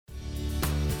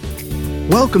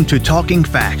Welcome to Talking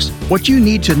Facts, what you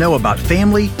need to know about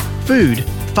family, food,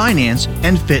 finance,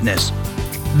 and fitness.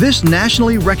 This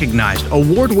nationally recognized,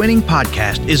 award-winning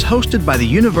podcast is hosted by the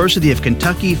University of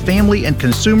Kentucky Family and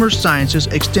Consumer Sciences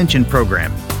Extension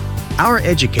Program. Our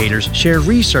educators share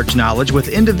research knowledge with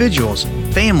individuals,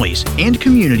 families, and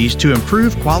communities to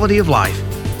improve quality of life.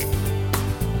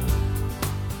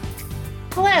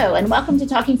 Hello, and welcome to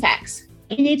Talking Facts.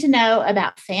 You need to know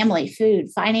about family,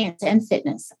 food, finance, and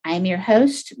fitness. I am your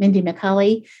host, Mindy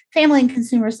McCulley, Family and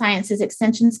Consumer Sciences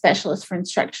Extension Specialist for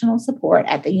Instructional Support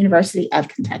at the University of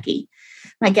Kentucky.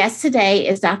 My guest today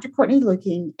is Dr. Courtney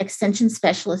Luecking, Extension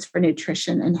Specialist for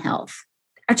Nutrition and Health.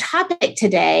 Our topic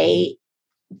today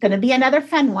is going to be another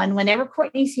fun one. Whenever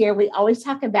Courtney's here, we always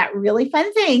talk about really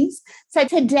fun things. So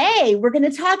today, we're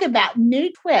going to talk about new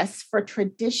twists for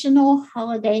traditional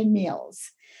holiday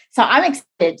meals. So I'm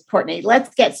excited, Courtney.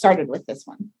 Let's get started with this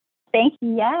one. Thank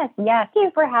you. Yes. Thank you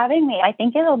for having me. I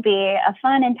think it'll be a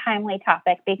fun and timely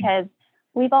topic because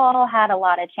we've all had a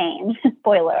lot of change.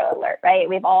 Spoiler alert, right?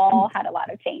 We've all had a lot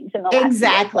of change in the last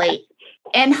Exactly. year.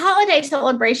 And holiday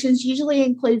celebrations usually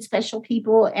include special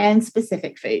people and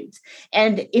specific foods.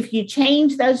 And if you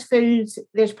change those foods,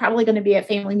 there's probably going to be a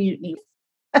family mutiny.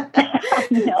 I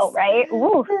know, right?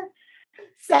 Ooh.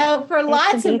 So for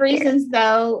lots of reasons,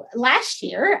 though, last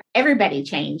year, everybody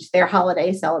changed their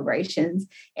holiday celebrations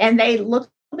and they looked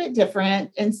a little bit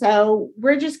different. And so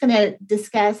we're just going to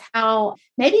discuss how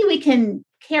maybe we can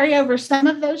carry over some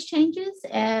of those changes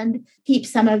and keep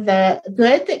some of the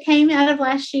good that came out of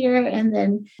last year and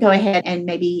then go ahead and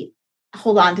maybe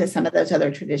hold on to some of those other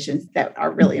traditions that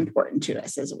are really important to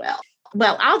us as well.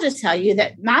 Well, I'll just tell you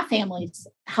that my family's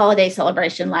holiday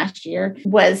celebration last year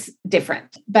was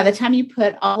different. By the time you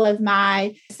put all of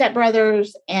my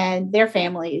stepbrothers and their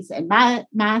families and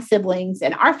my siblings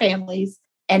and our families,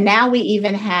 and now we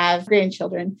even have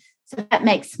grandchildren, so that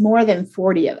makes more than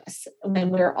 40 of us when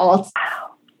we're all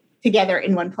together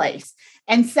in one place.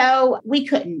 And so we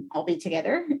couldn't all be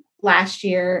together last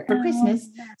year for Christmas.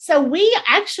 So we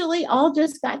actually all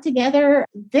just got together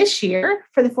this year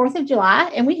for the 4th of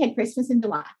July, and we had Christmas in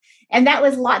July. And that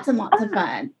was lots and lots of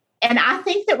fun. And I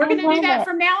think that we're going to do that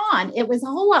from now on. It was a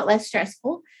whole lot less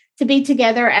stressful to be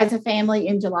together as a family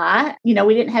in July. You know,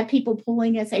 we didn't have people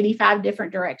pulling us 85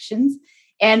 different directions,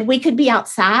 and we could be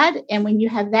outside. And when you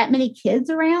have that many kids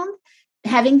around,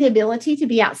 having the ability to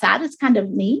be outside is kind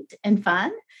of neat and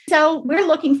fun. So we're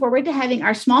looking forward to having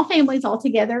our small families all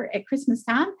together at Christmas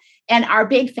time, and our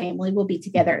big family will be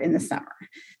together in the summer.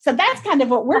 So that's kind of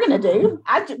what we're going to do.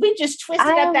 We just twisted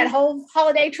up that whole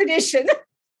holiday tradition.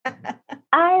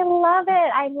 I love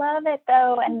it,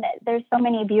 though. And there's so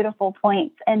many beautiful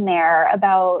points in there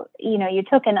about, you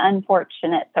took an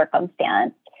unfortunate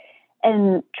circumstance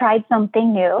and tried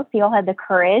something new. So you all had the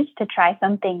courage to try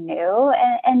something new,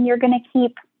 and you're going to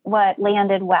keep what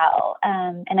landed well.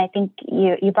 And I think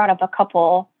you brought up a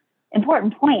couple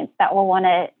important points that we'll want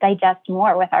to digest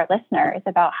more with our listeners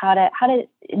about how to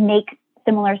make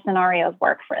similar scenarios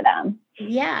work for them.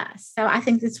 Yeah. So I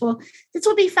think this will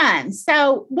be fun.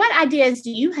 So what ideas do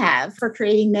you have for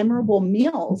creating memorable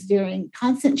meals during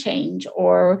constant change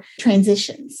or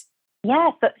transitions?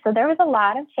 Yeah, so there was a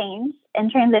lot of change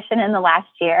and transition in the last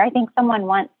year. I think someone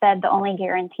once said the only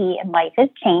guarantee in life is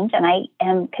change, and I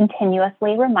am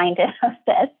continuously reminded of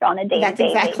this on a day-to-day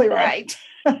basis. That's exactly right.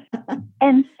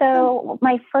 And so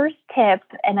my first tip,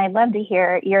 and I'd love to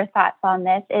hear your thoughts on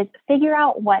this, is figure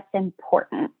out what's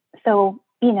important. So,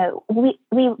 we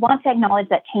want to acknowledge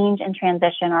that change and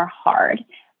transition are hard,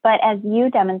 but as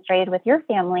you demonstrated with your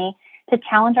family, to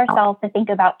challenge ourselves to think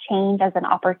about change as an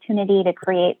opportunity to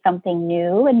create something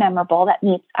new and memorable that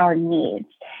meets our needs.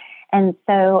 And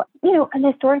so, because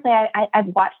historically, I've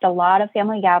watched a lot of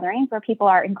family gatherings where people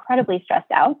are incredibly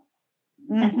stressed out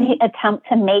as they attempt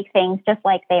to make things just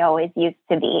like they always used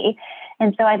to be.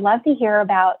 And so I'd love to hear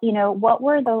about, what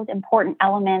were those important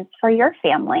elements for your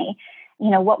family?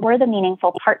 What were the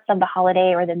meaningful parts of the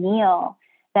holiday or the meal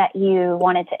that you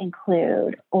wanted to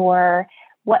include? Or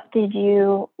what did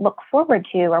you look forward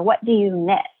to, or what do you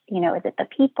miss? Is it the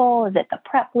people? Is it the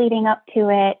prep leading up to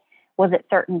it? Was it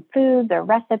certain foods or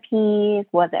recipes?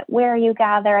 Was it where you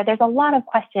gather? There's a lot of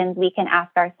questions we can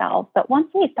ask ourselves, but once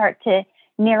we start to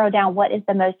narrow down what is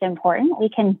the most important, we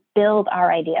can build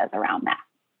our ideas around that.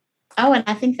 Oh, and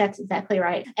I think that's exactly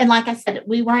right. And like I said,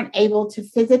 we weren't able to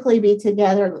physically be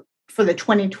together for the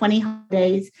 2020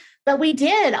 holidays, but we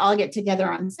did all get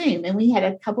together on Zoom, and we had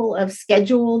a couple of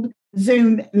scheduled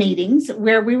Zoom meetings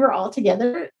where we were all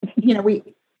together.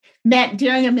 We met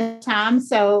during a meal time,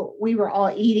 so we were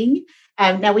all eating.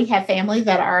 Now we have family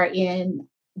that are in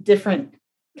different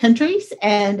countries,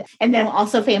 and then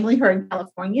also family who are in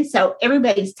California. So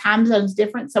everybody's time zone's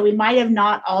different. So we might have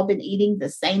not all been eating the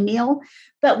same meal,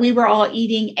 but we were all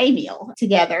eating a meal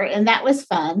together, and that was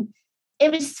fun.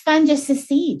 It was fun just to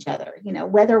see each other,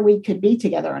 whether we could be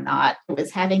together or not. It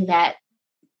was having that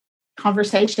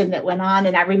conversation that went on.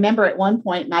 And I remember at one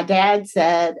point, my dad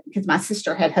said, because my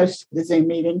sister had hosted the Zoom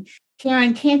meeting,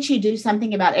 Karen, can't you do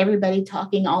something about everybody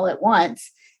talking all at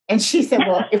once? And she said,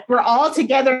 well, if we're all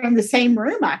together in the same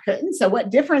room, I couldn't. So what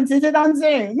difference is it on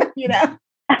Zoom?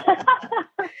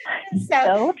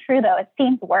 So true, though. It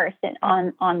seems worse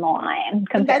on the line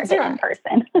compared to in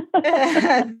person.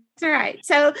 That's right.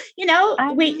 So,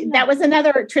 that was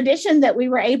another tradition that we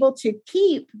were able to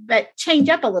keep, but change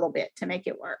up a little bit to make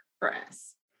it work for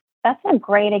us. That's a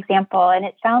great example. And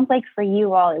it sounds like for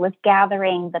you all, it was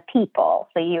gathering the people.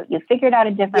 So you figured out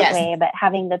a different way, but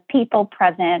having the people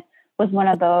present was one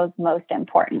of those most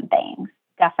important things,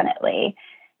 definitely.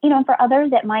 For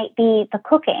others, it might be the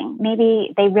cooking.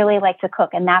 Maybe they really like to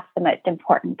cook, and that's the most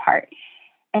important part.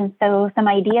 And so some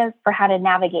ideas for how to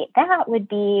navigate that would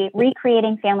be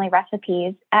recreating family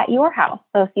recipes at your house.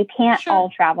 So if you can't all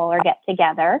travel or get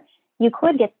together, you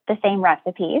could get the same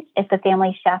recipes. If the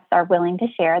family chefs are willing to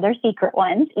share their secret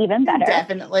ones, even better.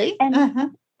 Definitely.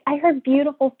 And I heard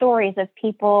beautiful stories of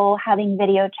people having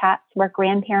video chats where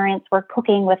grandparents were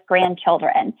cooking with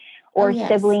grandchildren, or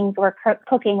siblings were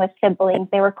cooking with siblings.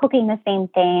 They were cooking the same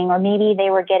thing, or maybe they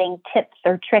were getting tips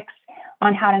or tricks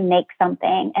on how to make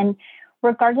something. And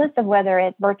regardless of whether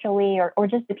it's virtually or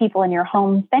just the people in your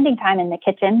home, spending time in the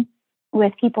kitchen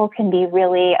with people can be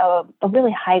really a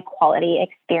really high quality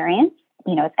experience.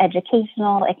 It's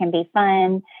educational. It can be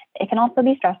fun. It can also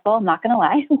be stressful. I'm not going to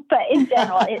lie, but in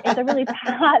general, it's a really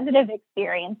positive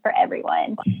experience for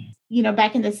everyone.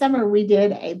 Back in the summer, we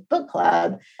did a book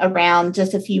club around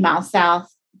just a few miles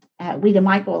south, Weta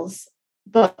Michaels'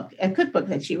 book, a cookbook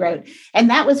that she wrote. And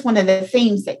that was one of the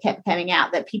themes that kept coming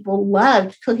out, that people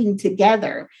loved cooking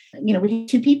together. We had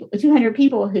 200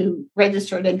 people who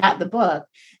registered and got the book.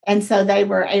 And so they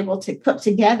were able to cook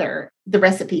together the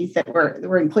recipes that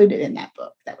were included in that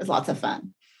book. That was lots of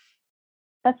fun.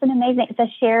 That's it's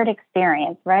a shared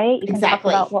experience, right? You can talk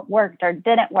about what worked or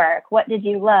didn't work. What did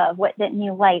you love? What didn't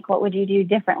you like? What would you do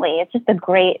differently? It's just a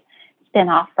great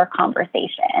spin-off for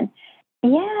conversation.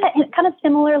 Yeah, and kind of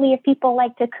similarly, if people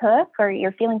like to cook or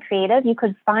you're feeling creative, you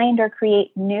could find or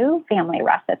create new family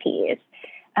recipes.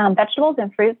 Vegetables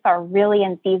and fruits are really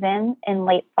in season in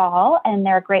late fall, and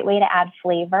they're a great way to add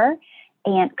flavor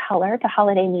and color to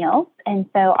holiday meals. And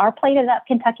so our Plated Up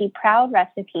Kentucky Proud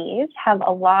recipes have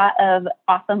a lot of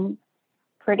awesome,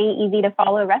 pretty easy to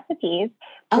follow recipes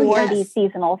for these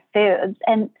seasonal foods.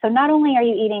 And so not only are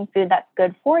you eating food that's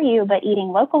good for you, but eating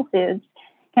local foods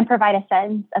can provide a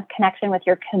sense of connection with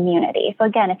your community. So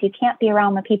again, if you can't be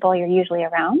around the people you're usually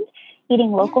around,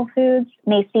 eating local foods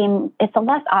it's a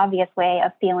less obvious way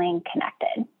of feeling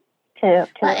connected to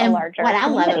a larger What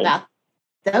community. I love about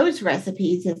those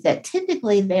recipes is that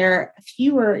typically they're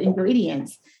fewer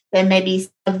ingredients than maybe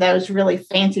some of those really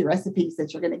fancy recipes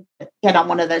that you're going to get on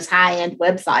one of those high-end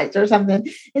websites or something.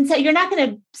 And so you're not going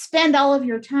to spend all of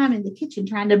your time in the kitchen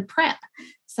trying to prep.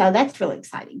 So that's really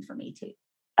exciting for me too.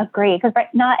 Agree, because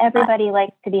not everybody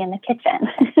likes to be in the kitchen.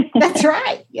 That's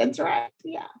right.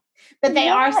 Yeah. But they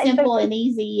are simple and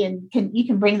easy, and you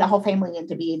can bring the whole family in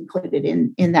to be included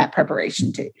in that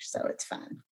preparation too. So it's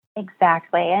fun.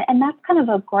 Exactly. And that's kind of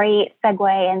a great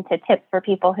segue into tips for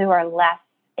people who are less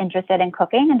interested in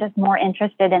cooking and just more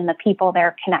interested in the people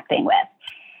they're connecting with.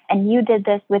 And you did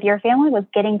this with your family, was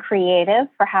getting creative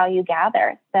for how you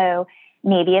gather. So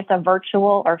maybe it's a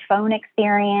virtual or phone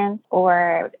experience,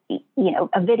 or,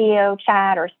 a video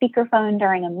chat or speakerphone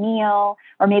during a meal,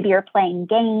 or maybe you're playing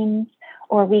games,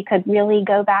 or we could really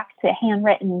go back to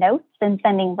handwritten notes and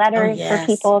sending letters for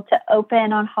people to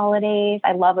open on holidays.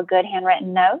 I love a good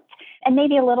handwritten note. And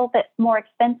maybe a little bit more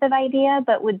expensive idea,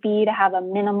 but would be to have a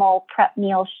minimal prep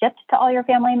meal shipped to all your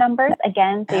family members.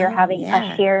 Again, so you're having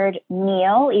a shared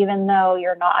meal, even though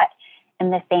you're not in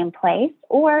the same place.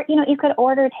 Or, you could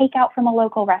order takeout from a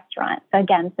local restaurant. So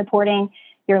again, supporting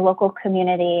your local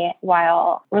community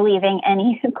while relieving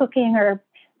any cooking or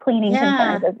cleaning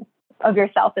concerns of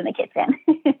yourself in the kitchen.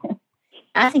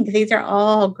 I think these are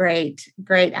all great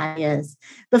ideas.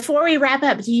 Before we wrap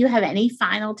up, do you have any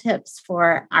final tips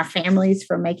for our families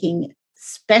for making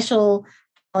special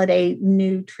holiday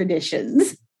new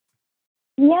traditions?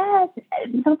 Yes.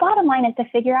 The bottom line is to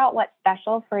figure out what's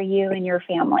special for you and your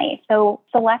family. So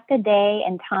select a day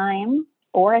and time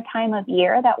or a time of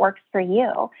year that works for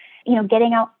you.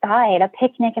 Getting outside, a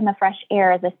picnic in the fresh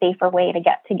air is a safer way to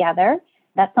get together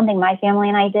That's something my family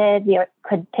and I did. We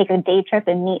could take a day trip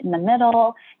and meet in the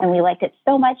middle, and we liked it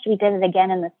so much. We did it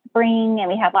again in the spring, and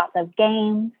we had lots of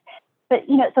games. But,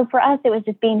 so for us, it was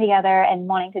just being together and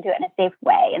wanting to do it in a safe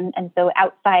way. And so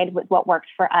outside was what worked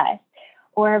for us.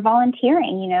 Or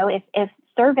volunteering, if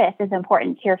service is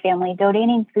important to your family,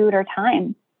 donating food or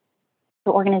time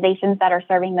to organizations that are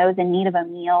serving those in need of a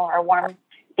meal or a warm,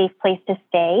 safe place to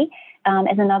stay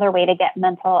is another way to get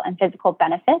mental and physical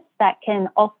benefits that can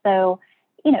also,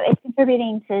 it's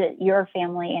contributing to your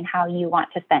family and how you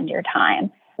want to spend your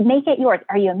time. Make it yours.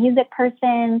 Are you a music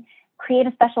person? Create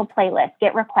a special playlist,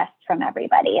 get requests from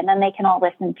everybody, and then they can all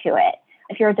listen to it.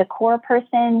 If you're a decor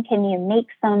person, can you make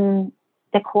some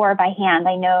decor by hand?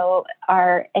 I know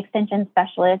our extension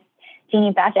specialist,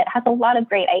 Jeannie Badgett, has a lot of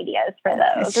great ideas for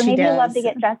those. Or maybe you love to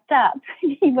get dressed up.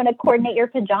 You want to coordinate your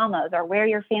pajamas or wear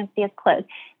your fanciest clothes.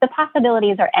 The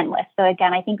possibilities are endless. So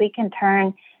again, I think we can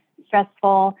turn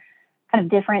stressful, kind of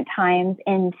different times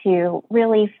into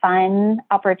really fun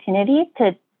opportunities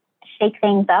to shake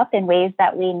things up in ways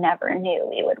that we never knew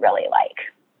we would really like.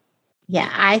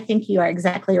 Yeah, I think you are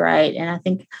exactly right. And I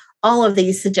think all of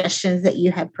these suggestions that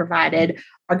you have provided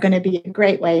are going to be a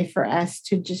great way for us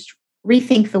to just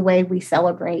rethink the way we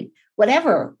celebrate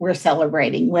whatever we're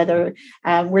celebrating, whether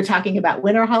we're talking about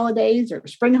winter holidays or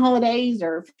spring holidays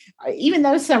or even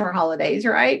those summer holidays,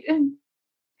 right?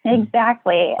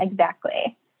 Exactly.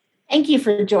 Thank you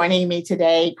for joining me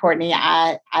today, Courtney.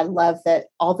 I love that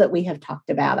all that we have talked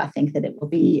about. I think that it will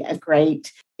be a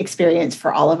great experience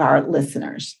for all of our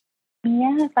listeners.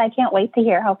 Yes, I can't wait to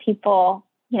hear how people,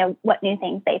 what new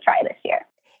things they try this year.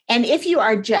 And if you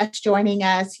are just joining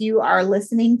us, you are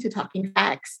listening to Talking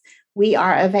Facts. We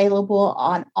are available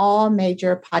on all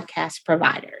major podcast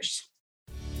providers.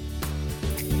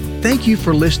 Thank you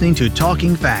for listening to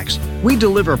Talking Facts. We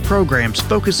deliver programs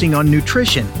focusing on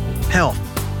nutrition, health,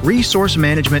 resource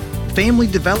management, family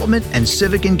development, and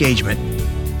civic engagement.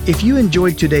 If you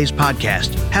enjoyed today's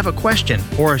podcast, have a question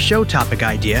or a show topic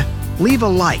idea, leave a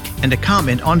like and a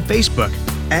comment on Facebook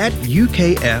at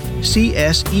UKFCSEXT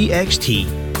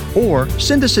or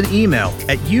send us an email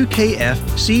at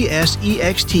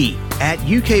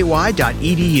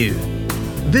ukfcsext@uky.edu.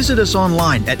 Visit us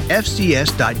online at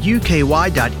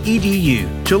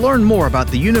fcs.uky.edu to learn more about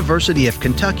the University of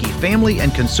Kentucky Family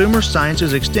and Consumer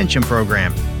Sciences Extension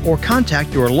Program, or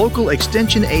contact your local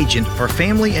extension agent for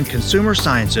Family and Consumer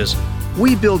Sciences.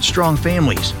 We build strong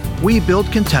families. We build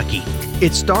Kentucky.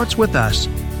 It starts with us.